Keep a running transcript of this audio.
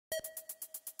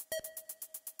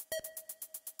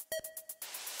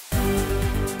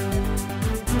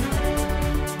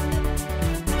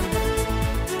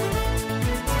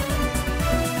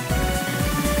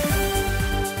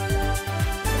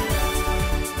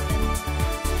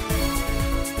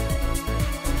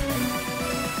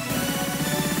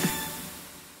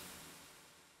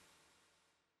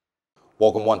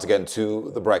Welcome once again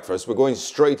to The Breakfast. We're going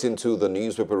straight into the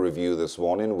newspaper review this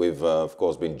morning. We've, of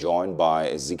course, been joined by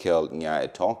Ezekiel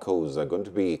Nyaetok, who's going to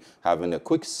be having a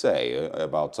quick say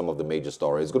about some of the major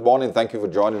stories. Good morning. Thank you for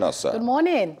joining us, sir. Good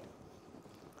morning.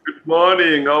 Good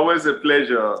morning. Always a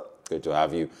pleasure. Good to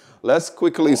have you. Let's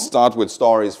quickly start with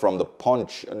stories from the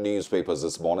Punch newspapers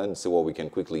this morning, see what we can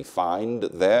quickly find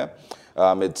there.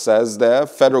 It says there,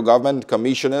 federal government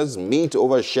commissioners meet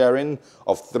over sharing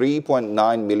of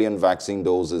 3.9 million vaccine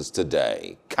doses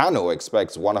today. Kano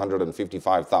expects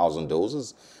 155,000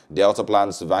 doses. Delta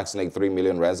plans to vaccinate 3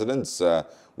 million residents.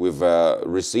 We've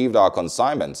received our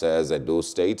consignment, says Edo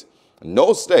State.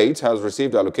 No state has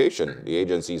received allocation, the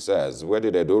agency says. Where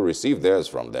did Edo receive theirs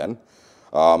from then?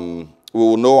 We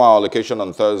will know our allocation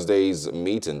on Thursday's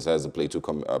meeting, says the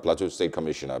Plateau State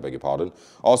Commissioner, I beg your pardon.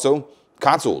 Also,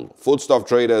 cattle, foodstuff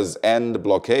traders end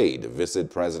blockade,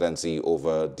 visit Presidency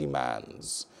over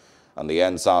demands. And the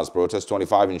NSAS protest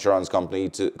 25 insurance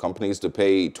companies to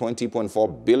pay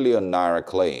 20.4 billion naira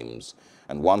claims,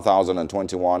 and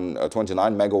 1,029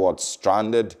 megawatts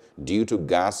stranded due to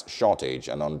gas shortage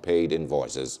and unpaid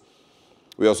invoices.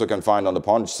 We also can find on the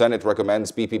Punch, Senate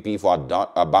recommends PPP for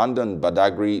abandoned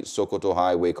Badagry-Sokoto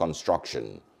highway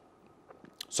construction.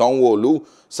 Sanwo-Olu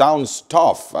sounds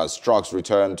tough as trucks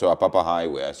return to Apapa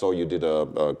Highway. I saw you did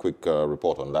a quick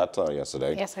report on that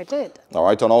yesterday. Yes, I did. All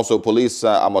right, and also police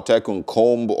Amotekun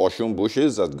comb Oshun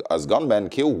bushes as gunmen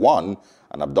kill one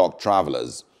and abduct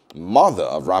travelers. Mother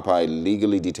of rapper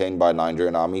illegally detained by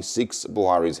Nigerian army seeks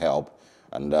Buhari's help.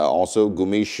 And also,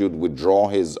 Gumi should withdraw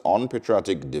his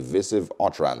unpatriotic, divisive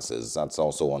utterances. That's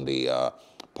also on the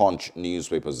Punch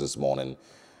newspapers this morning.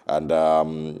 And,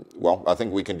 well, I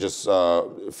think we can just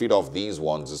feed off these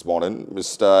ones this morning.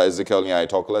 Mr. Ezekiel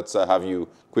Nyaetok, let's have you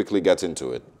quickly get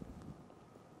into it.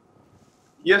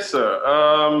 Yes, sir.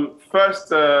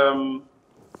 First,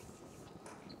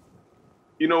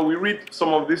 you know, we read some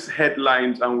of these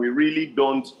headlines and we really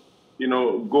don't, you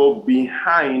know, go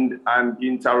behind and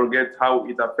interrogate how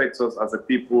it affects us as a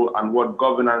people and what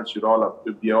governance should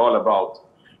be all about.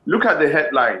 Look at the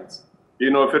headlines. You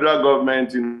know, federal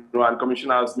government, you know, and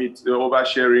commissioners meet the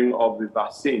oversharing of the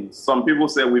vaccines. Some people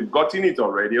say we've gotten it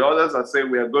already. Others are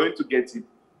saying we are going to get it.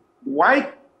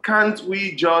 Why can't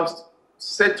we just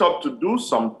set up to do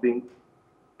something?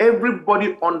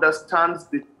 Everybody understands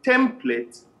the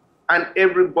template and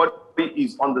everybody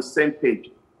is on the same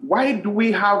page. Why do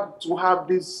we have to have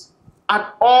this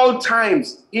at all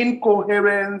times?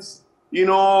 Incoherence, you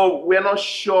know, we're not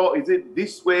sure, is it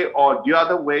this way or the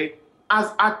other way? As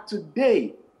at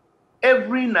today,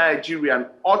 every Nigerian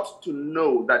ought to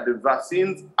know that the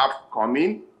vaccines are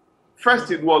coming.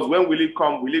 First it was, when will it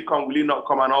come, will it come, will it not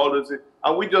come, and all those things.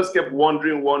 And we just kept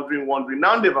wondering.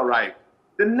 Now they've arrived.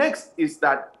 The next is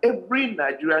that every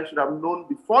Nigerian should have known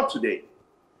before today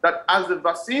that as the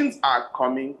vaccines are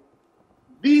coming,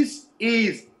 this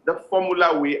is the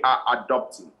formula we are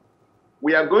adopting.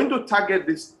 We are going to target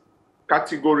this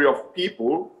category of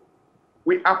people.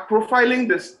 We are profiling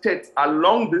the states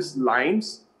along these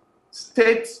lines.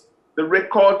 States, the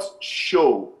records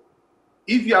show.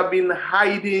 If you have been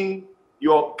hiding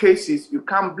your cases, you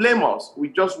can't blame us. We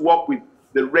just work with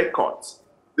the records.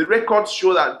 The records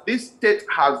show that this state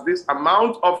has this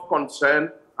amount of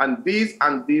concern and this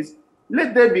and this.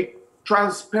 Let there be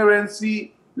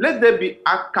transparency. Let there be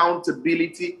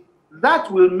accountability.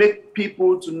 That will make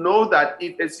people to know that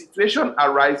if a situation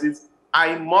arises,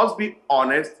 I must be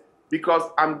honest because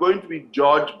I'm going to be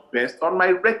judged based on my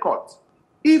records.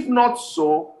 If not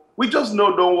so, we just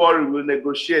know, don't worry, we'll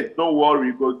negotiate. Don't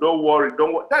worry, don't worry.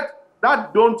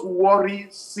 That don't worry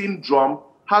syndrome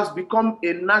has become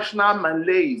a national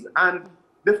malaise. And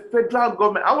the federal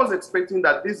government, I was expecting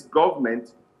that this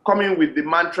government coming with the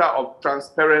mantra of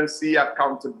transparency,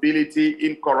 accountability,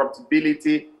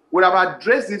 incorruptibility, would have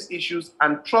addressed these issues,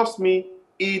 and trust me,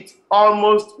 it's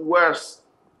almost worse.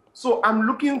 So I'm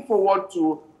looking forward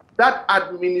to that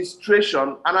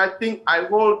administration, and I think I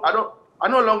no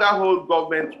longer hold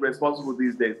government responsible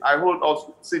these days. I hold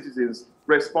us citizens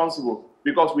responsible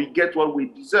because we get what we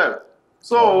deserve.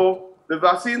 So the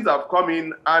vaccines have come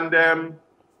in, and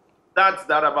that's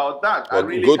that about that. Well, I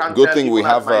really good thing we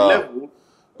have.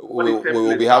 We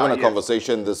will be having a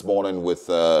conversation this morning with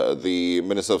the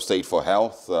Minister of State for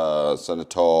Health,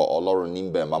 Senator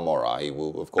Olorunimbe Mamora. He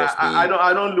will, of course, I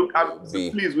don't look.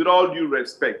 Please, with all due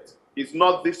respect, it's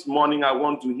not this morning I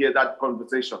want to hear that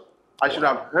conversation. I should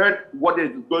have heard what they're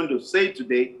going to say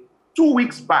today 2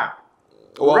 weeks back.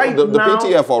 Well, right the now,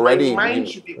 PTF already, my mind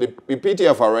should be... the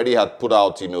PTF already had put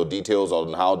out, details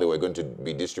on how they were going to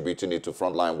be distributing it to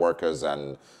frontline workers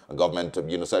and government,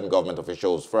 certain government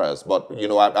officials first. But,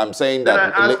 I'm saying Then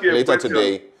that I ask you a later question.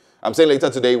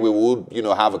 today, we would,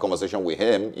 have a conversation with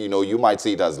him. You might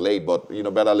see it as late, but,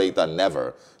 better late than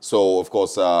never. So, of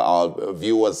course, our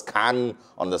viewers can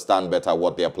understand better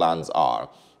what their plans are.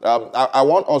 I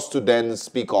want us to then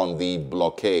speak on the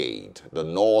blockade. The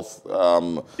North,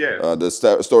 Yes. the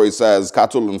story says,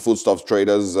 cattle and foodstuffs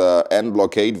traders end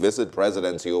blockade, visit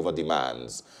presidency over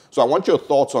demands. So I want your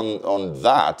thoughts on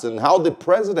that and how the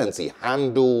presidency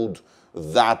handled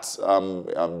that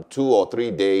 2 or 3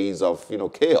 days of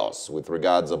chaos with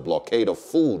regards to blockade of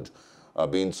food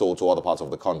being sold to other parts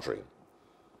of the country.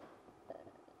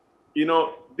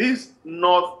 This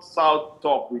North-South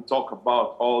talk we talk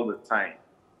about all the time,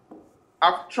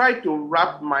 I've tried to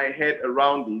wrap my head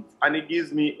around it, and it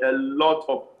gives me a lot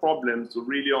of problems to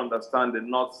really understand the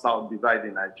North-South divide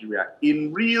in Nigeria.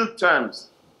 In real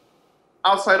terms,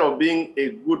 outside of being a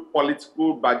good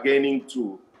political bargaining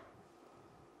tool,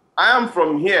 I am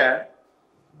from here,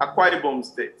 Akwa Ibom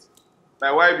State.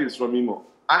 My wife is from Imo.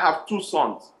 I have 2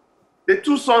 sons. The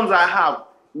 2 sons I have,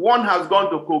 one has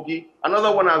gone to Kogi,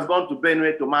 another one has gone to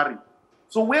Benue to marry.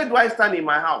 So where do I stand in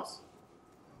my house?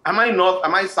 Am I North?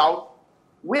 Am I South?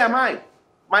 Where am I?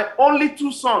 My only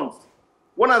 2 sons.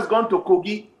 One has gone to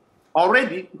Kogi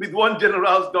already with one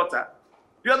general's daughter.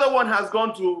 The other one has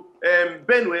gone to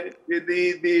Benue.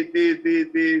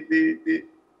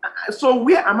 So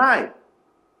where am I?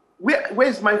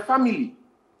 Where's my family?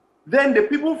 Then the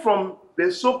people from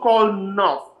the so-called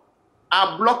North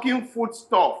are blocking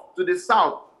foodstuff to the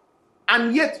South.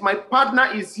 And yet my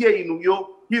partner is here in Uyo.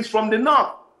 He's from the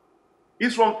North.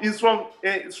 He's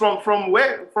from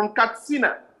where? From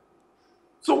Katsina.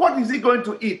 So what is he going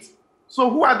to eat? So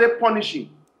who are they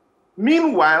punishing?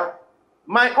 Meanwhile,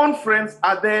 my own friends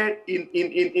are there in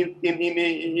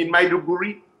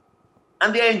Maiduguri,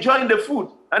 and they're enjoying the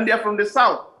food, and they're from the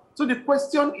South. So the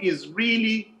question is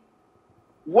really,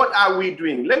 what are we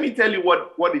doing? Let me tell you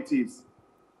what it is.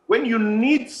 When you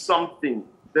need something,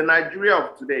 the Nigeria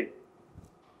of today,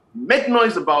 make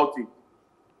noise about it.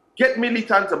 Get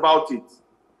militant about it.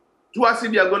 Do as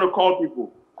if you are going to call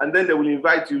people, and then they will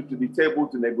invite you to the table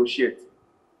to negotiate.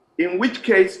 In which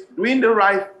case, doing the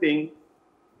right thing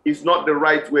is not the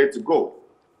right way to go.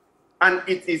 And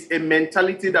it is a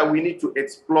mentality that we need to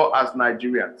explore as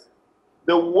Nigerians.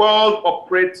 The world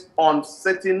operates on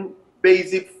certain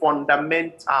basic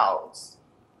fundamentals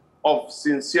of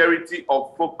sincerity,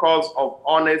 of focus, of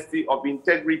honesty, of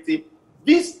integrity.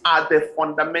 These are the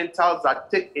fundamentals that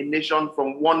take a nation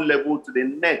from one level to the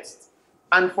next.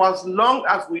 And for as long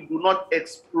as we do not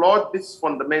explore these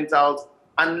fundamentals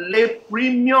and lay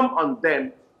premium on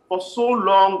them, for so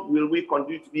long will we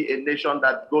continue to be a nation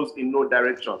that goes in no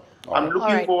direction. I'm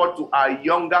looking forward to our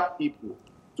younger people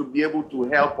to be able to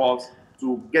help us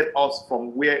to get us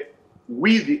from where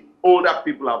we, the older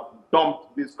people, have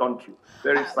dumped this country,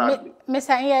 very sadly.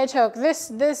 Mr. Nyachok,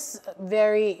 this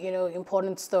very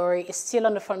important story is still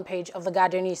on the front page of the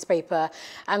Guardian newspaper,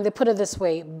 and they put it this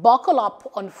way: buckle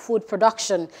up on food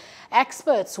production.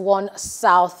 Experts warn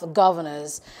South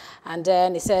governors. And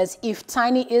then it says, if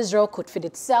tiny Israel could feed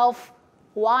itself,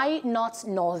 why not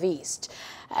Northeast?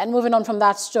 And moving on from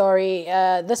that story,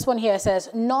 this one here says,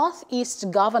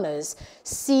 Northeast governors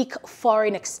seek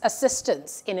foreign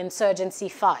assistance in insurgency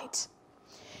fight.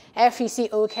 FEC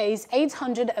okays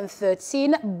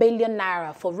 813 billion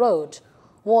naira for road,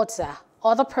 water,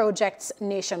 other projects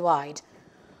nationwide.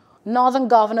 Northern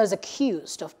governors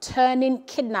accused of turning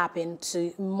kidnapping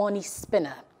to money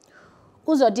spinner.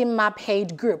 Uzodimma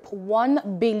paid group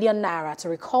 1 billion naira to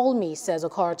recall me, says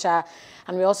Okorcha.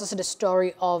 And we also see the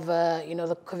story of, the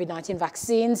COVID-19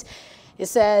 vaccines. It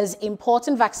says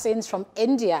importing vaccines from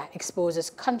India exposes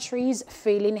countries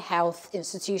failing health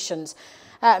institutions.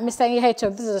 Mr.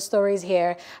 Nyachok, this is the stories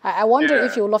here. I wonder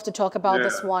if you would love to talk about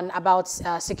this one, about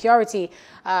security.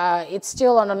 It's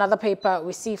still on another paper.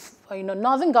 We see,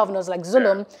 northern governors like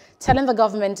Zulum telling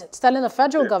the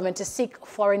federal government to seek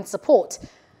foreign support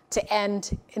to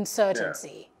end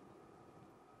insurgency.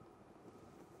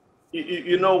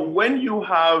 When you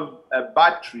have a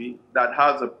battery that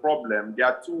has a problem, there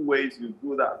are 2 ways you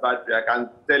do that battery. I can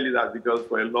tell you that because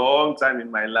for a long time in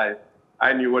my life,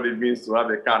 I knew what it means to have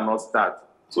a car not start.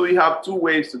 So you have 2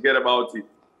 ways to get about it.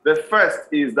 The first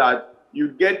is that you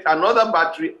get another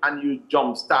battery and you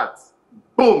jump start.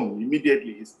 Boom,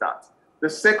 immediately it starts. The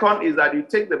second is that you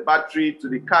take the battery to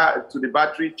the car, to the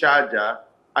battery charger,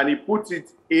 and you put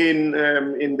it in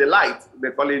the light.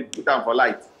 They call it put on for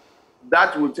light.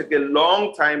 That will take a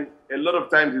long time a lot of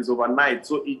times it's overnight,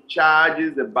 so it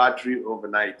charges the battery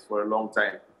overnight for a long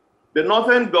time. The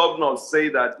northern governors say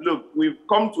that, look, we've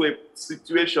come to a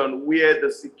situation where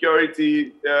the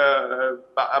security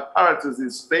apparatus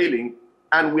is failing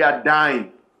and we are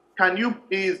dying. Can you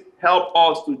please help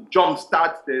us to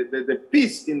jumpstart the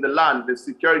peace in the land, the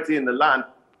security in the land,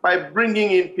 by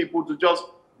bringing in people to just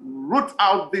root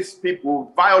out these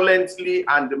people violently?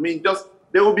 And I mean, just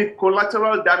there will be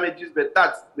collateral damages, but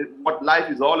that's what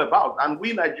life is all about. And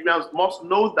we Nigerians must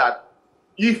know that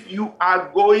if you are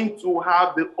going to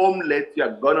have the omelette,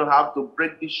 you're going to have to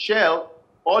break the shell.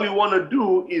 All you want to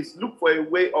do is look for a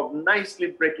way of nicely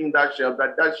breaking that shell,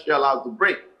 that shell has to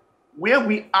break. Where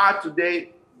we are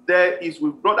today,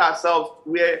 we've brought ourselves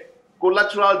where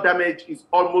collateral damage is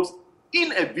almost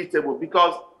inevitable,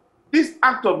 because this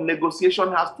act of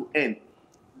negotiation has to end.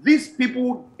 These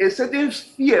people, a certain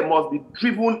fear must be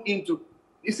driven into.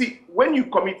 You see, when you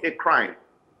commit a crime,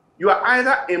 you are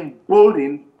either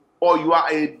emboldened or you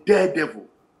are a daredevil,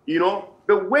 you know.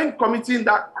 But when committing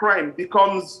that crime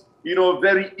becomes, you know,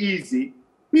 very easy,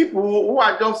 people who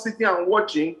are just sitting and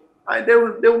watching, and they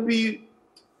will be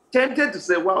tempted to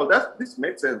say, wow, this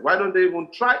makes sense. Why don't they even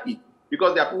try it?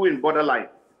 Because there are people in borderline.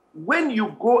 When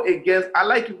you go against, I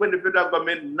like it when the federal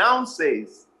government now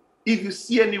says, if you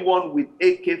see anyone with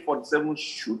AK-47,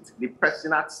 shoot the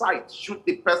person at sight, shoot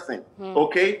the person,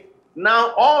 okay?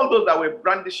 Now, all those that were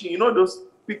brandishing, you know, those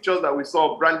pictures that we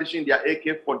saw brandishing their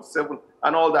AK-47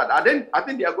 and all that, I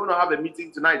think they are going to have a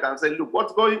meeting tonight and say, look,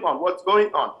 what's going on? What's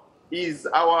going on? Is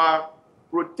our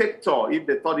protector, if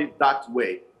they thought it that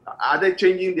way, are they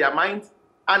changing their minds?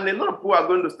 And a lot of people are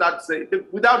going to start saying,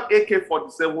 without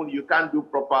AK-47, you can't do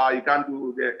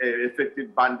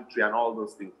effective banditry and all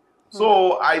those things.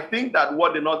 So I think that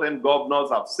what the northern governors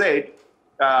have said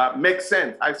makes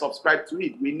sense. I subscribe to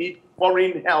it. We need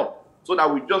foreign help so that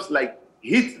we just like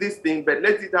hit this thing, but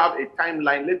let it have a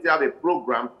timeline, let it have a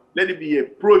program, let it be a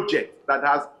project that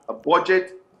has a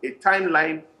budget, a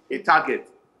timeline, a target.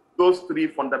 Those three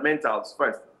fundamentals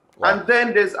first. Wow. And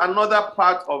then there's another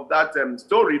part of that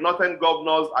story. Northern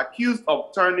governors accused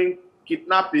of turning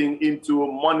kidnapping into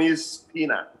money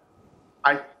spinner.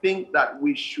 I think that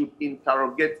we should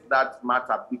interrogate that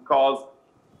matter, because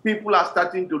people are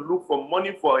starting to look for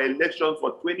money for elections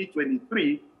for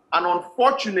 2023. And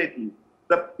unfortunately,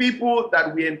 the people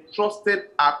that we entrusted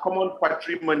our common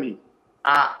patrimony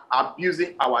are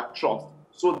abusing our trust.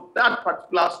 So that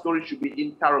particular story should be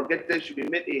interrogated, should be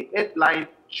made a headline,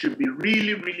 should be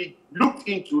really, really looked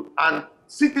into, and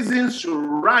citizens should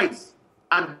rise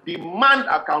and demand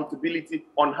accountability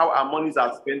on how our monies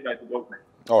are spent by the government.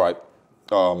 All right.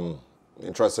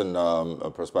 Interesting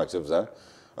perspectives there.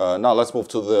 Now let's move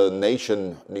to the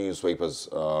Nation newspapers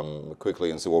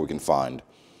quickly and see what we can find.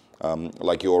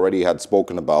 Like you already had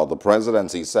spoken about, the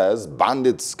presidency says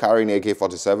bandits carrying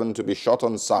AK-47 to be shot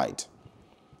on sight.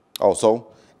 Also,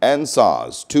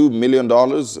 NSARS, $2 million,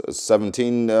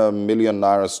 17 million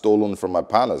naira stolen from my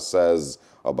palace, says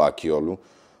Obakiolu.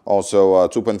 Also,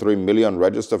 2.3 million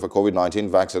registered for COVID-19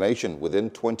 vaccination within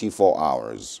 24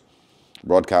 hours.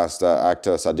 Broadcaster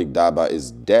actor Sadiq Daba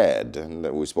is dead,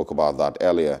 and we spoke about that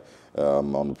earlier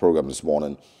on the program this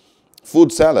morning.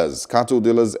 Food sellers, cattle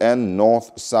dealers, and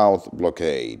North-South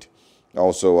blockade.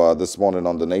 Also, this morning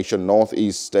on the Nation,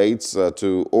 Northeast states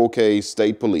to OK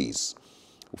State Police.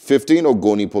 15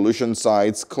 Ogoni pollution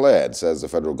sites cleared, says the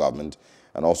federal government,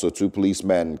 and also 2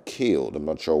 policemen killed. I'm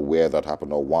not sure where that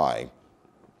happened or why.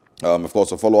 Of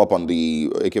course, a follow-up on the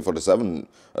AK-47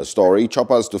 story.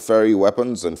 Choppers to ferry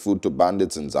weapons and food to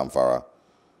bandits in Zamfara.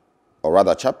 Or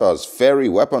rather, choppers ferry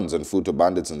weapons and food to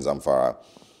bandits in Zamfara.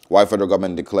 Why federal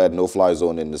government declared no-fly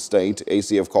zone in the state.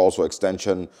 ACF calls for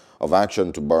extension of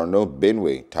action to Borno,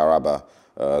 Benue, Taraba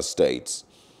states.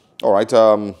 All right,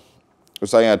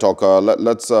 Usaya Talk,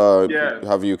 let's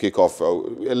have you kick off a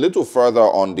little further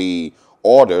on the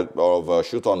order of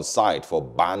shoot on sight for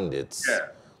bandits.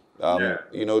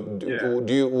 You know, would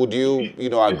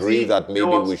you agree that maybe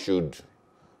we should,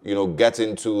 get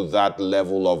into that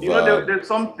level of... there's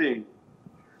something.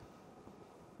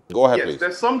 Go ahead, yes, please.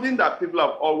 There's something that people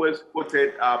have always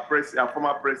quoted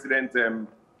former President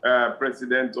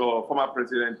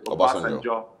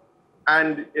Obasanjo.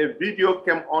 And a video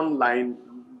came online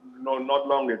not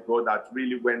long ago that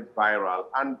really went viral.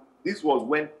 And this was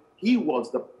when he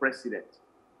was the president.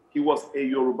 He was a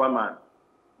Yoruba man.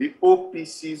 The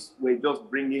OPCs were just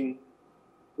bringing,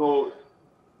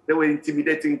 they were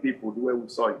intimidating people the way we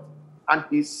saw it. And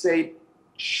he said,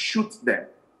 shoot them.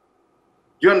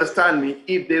 Do you understand me?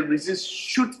 If they resist,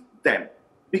 shoot them.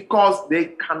 Because they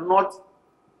cannot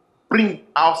bring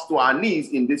us to our knees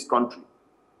in this country.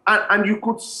 And you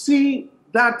could see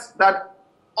that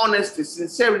honesty,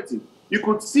 sincerity. You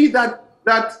could see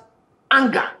that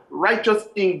anger, righteous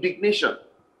indignation.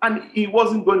 And he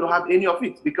wasn't going to have any of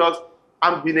it because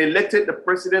I'm being elected the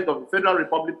president of the Federal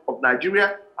Republic of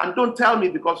Nigeria. And don't tell me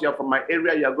because you're from my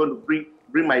area, you're going to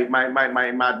bring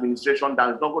my administration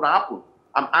down. It's not going to happen.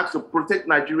 I'm asked to protect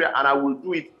Nigeria, and I will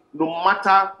do it no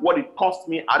matter what it costs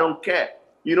me. I don't care,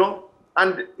 you know.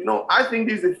 And, you know, I think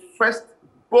this is the first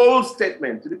bold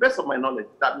statement, to the best of my knowledge,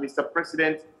 that Mr.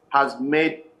 President has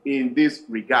made in this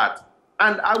regard.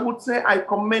 And I would say I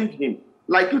commend him.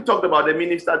 Like you talked about the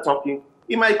minister talking,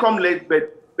 he might come late,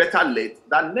 but better late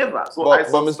than never. So I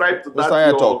subscribe to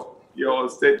that, your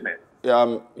statement.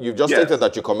 You've just stated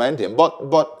that you commend him,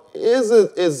 but is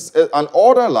an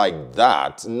order like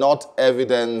that not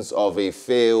evidence of a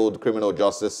failed criminal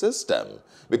justice system?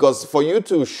 Because for you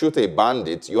to shoot a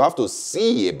bandit, you have to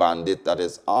see a bandit that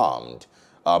is armed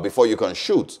before you can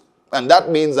shoot. And that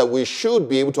means that we should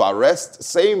be able to arrest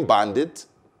same bandit.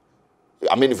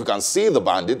 I mean, if you can see the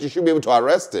bandit, you should be able to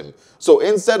arrest him. So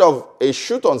instead of a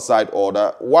shoot-on-sight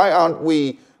order, why don't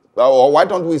we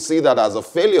see that as a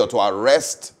failure to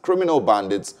arrest criminal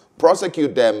bandits,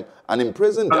 prosecute them, and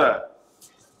imprison them?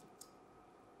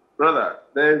 Brother,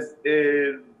 there's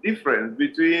a difference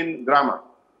between drama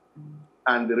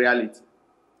and the reality.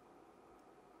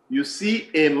 You see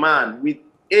a man with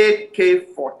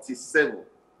AK-47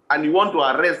 and you want to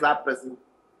arrest that person,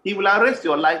 he will arrest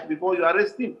your life before you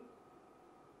arrest him.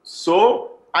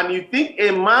 So, and you think a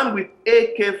man with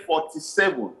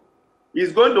AK-47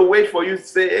 is going to wait for you to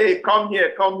say, hey, come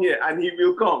here, and he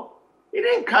will come. He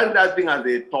didn't carry that thing as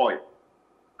a toy.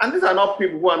 And these are not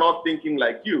people who are not thinking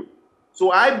like you.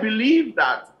 So I believe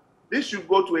that this should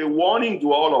go to a warning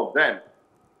to all of them.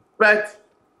 But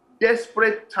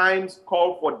desperate times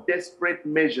call for desperate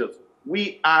measures.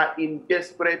 We are in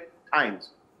desperate times.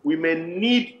 We may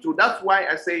need to, that's why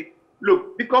I say,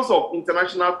 look, because of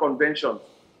international conventions,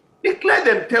 declare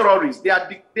them terrorists.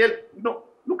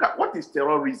 Look at what is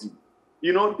terrorism.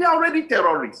 You know, they're already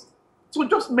terrorists. So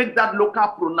just make that local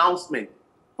pronouncement.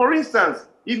 For instance,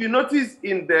 if you notice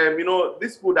in the,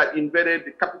 these people that invaded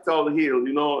the Capitol Hill,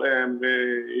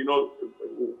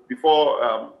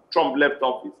 before Trump left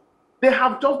office, they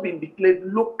have just been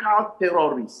declared local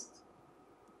terrorists.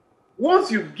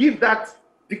 Once you give that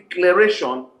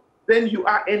declaration, then you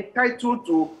are entitled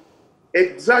to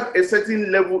exert a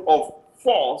certain level of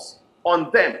force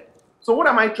on them. So what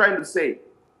am I trying to say?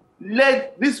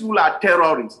 These people are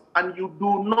terrorists, and you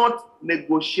do not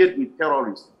negotiate with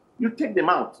terrorists. You take them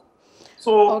out.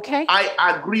 So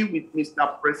I agree with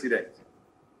Mr. President.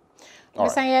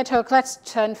 Mr. Nyetok, let's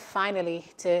turn finally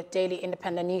to Daily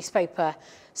Independent newspaper.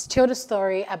 Still the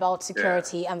story about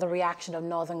security and the reaction of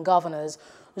northern governors.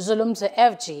 Zulum to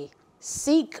FG,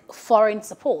 seek foreign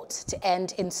support to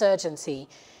end insurgency.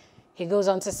 He goes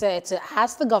on to say to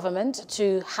ask the government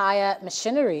to hire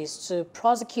machineries to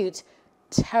prosecute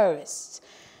terrorists.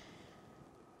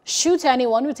 Shoot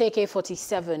anyone with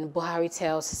AK-47, Buhari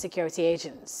tells security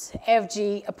agents.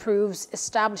 FG approves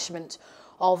establishment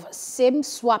of SIM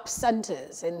swap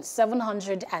centers in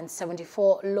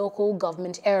 774 local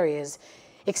government areas,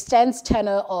 extends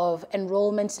tenure of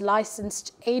enrollment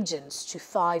licensed agents to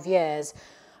 5 years.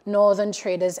 Northern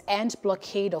traders end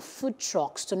blockade of food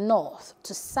trucks to north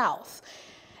to south.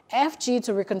 FG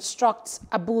to reconstruct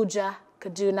Abuja,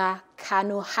 Kaduna,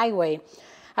 Kano Highway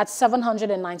at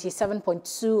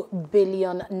 797.2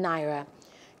 billion naira.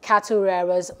 Cattle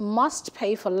rearers must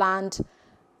pay for land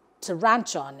to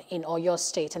ranch on in Oyo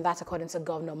State, and that's according to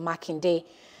Governor Makinde.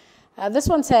 This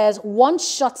one says, one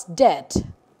shot dead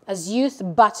as youth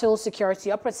battle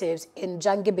security operatives in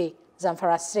Jangibi,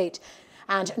 Zamfara State.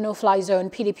 And no-fly zone,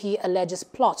 PDP alleges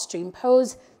plots to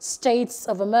impose states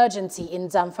of emergency in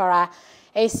Zamfara.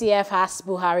 ACF asks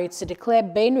Buhari to declare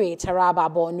Benue, Taraba,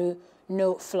 Borno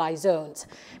no-fly zones.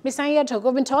 Mr. Nyetok,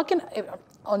 we've been talking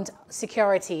on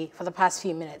security for the past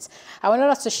few minutes. I wanted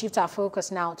us to shift our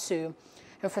focus now to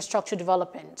infrastructure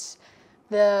development.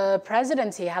 The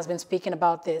presidency has been speaking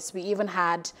about this. We even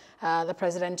had the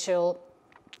presidential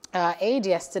aide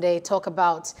yesterday talk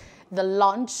about the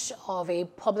launch of a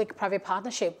public-private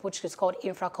partnership, which is called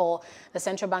InfraCore. The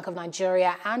Central Bank of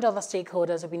Nigeria and other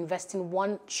stakeholders have been investing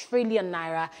 1 trillion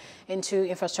naira into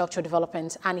infrastructure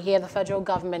development. And here the federal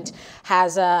government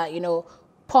has,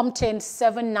 pumped in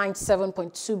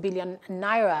 797.2 billion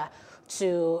naira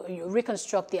to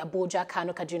reconstruct the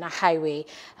Abuja-Kano-Kaduna Highway.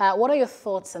 What are your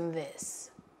thoughts on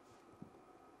this?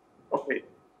 Okay.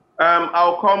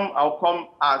 I'll come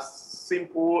as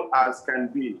simple as can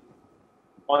be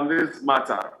on this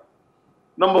matter.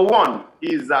 Number one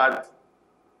is that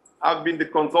I've been the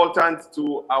consultant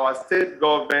to our state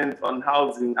government on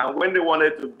housing. And when they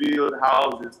wanted to build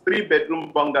houses,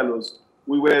 3-bedroom bungalows,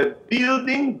 we were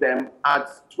building them at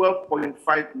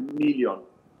 12.5 million,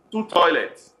 2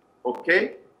 toilets,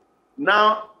 okay?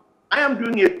 Now, I am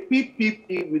doing a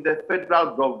PPP with the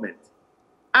federal government,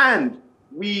 and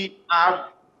we have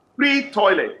 3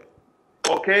 toilets,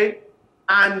 okay?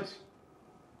 And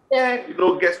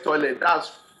guest toilet,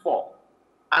 that's 4.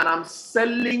 And I'm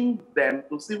selling them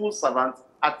to civil servants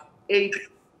at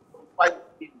 8.5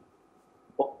 million,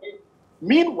 okay?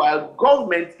 Meanwhile,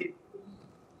 government is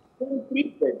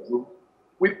 3-bedroom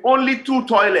with only 2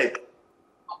 toilets.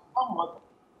 How much?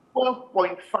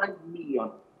 12.5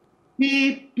 million.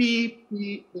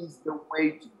 PPP is the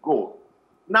way to go.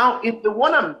 Now, in the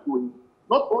one I'm doing,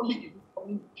 not only is it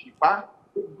coming cheaper,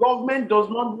 the government does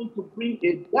not need to bring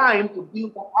a dime to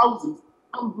build the houses.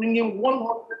 I'm bringing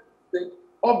 100%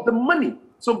 of the money.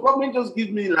 So government just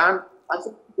gives me land and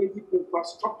some basic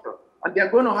infrastructure. And they're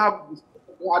going to have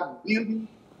buildings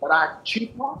that are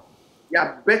cheaper, they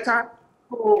are better.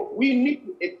 So we need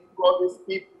to explore this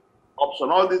PPP option.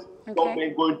 All this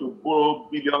government going to borrow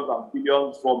billions and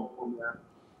billions from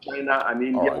China and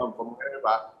India and from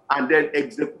wherever, and then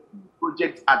execute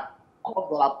projects at costs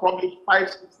that are probably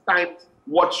 5-6 times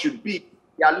what should be.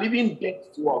 They are leaving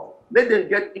debt to us. Let them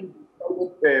get into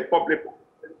public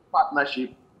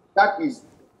partnership. That is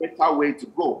a better way to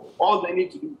go. All they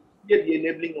need to do is create the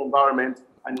enabling environment,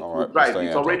 and it will drive.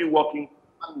 It's already working.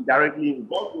 I'm directly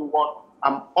involved in one.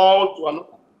 I'm all to another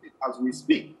as we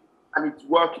speak, and it's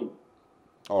working.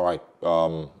 All right.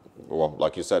 Well,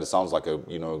 like you said, it sounds like a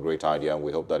great idea, and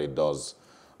we hope that it does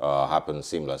happen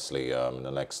seamlessly in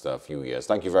the next few years.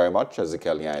 Thank you very much,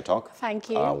 Ezekiel Nyantok. Thank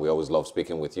you. We always love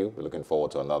speaking with you. We're looking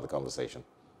forward to another conversation.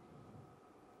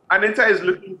 Anita is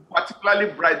looking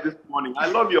particularly bright this morning. I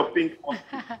love your pink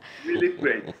outfit. Really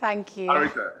great. Thank you.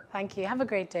 Anita. Thank you. Have a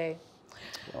great day.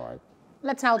 All right.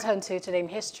 Let's now turn to Today in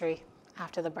History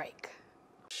after the break.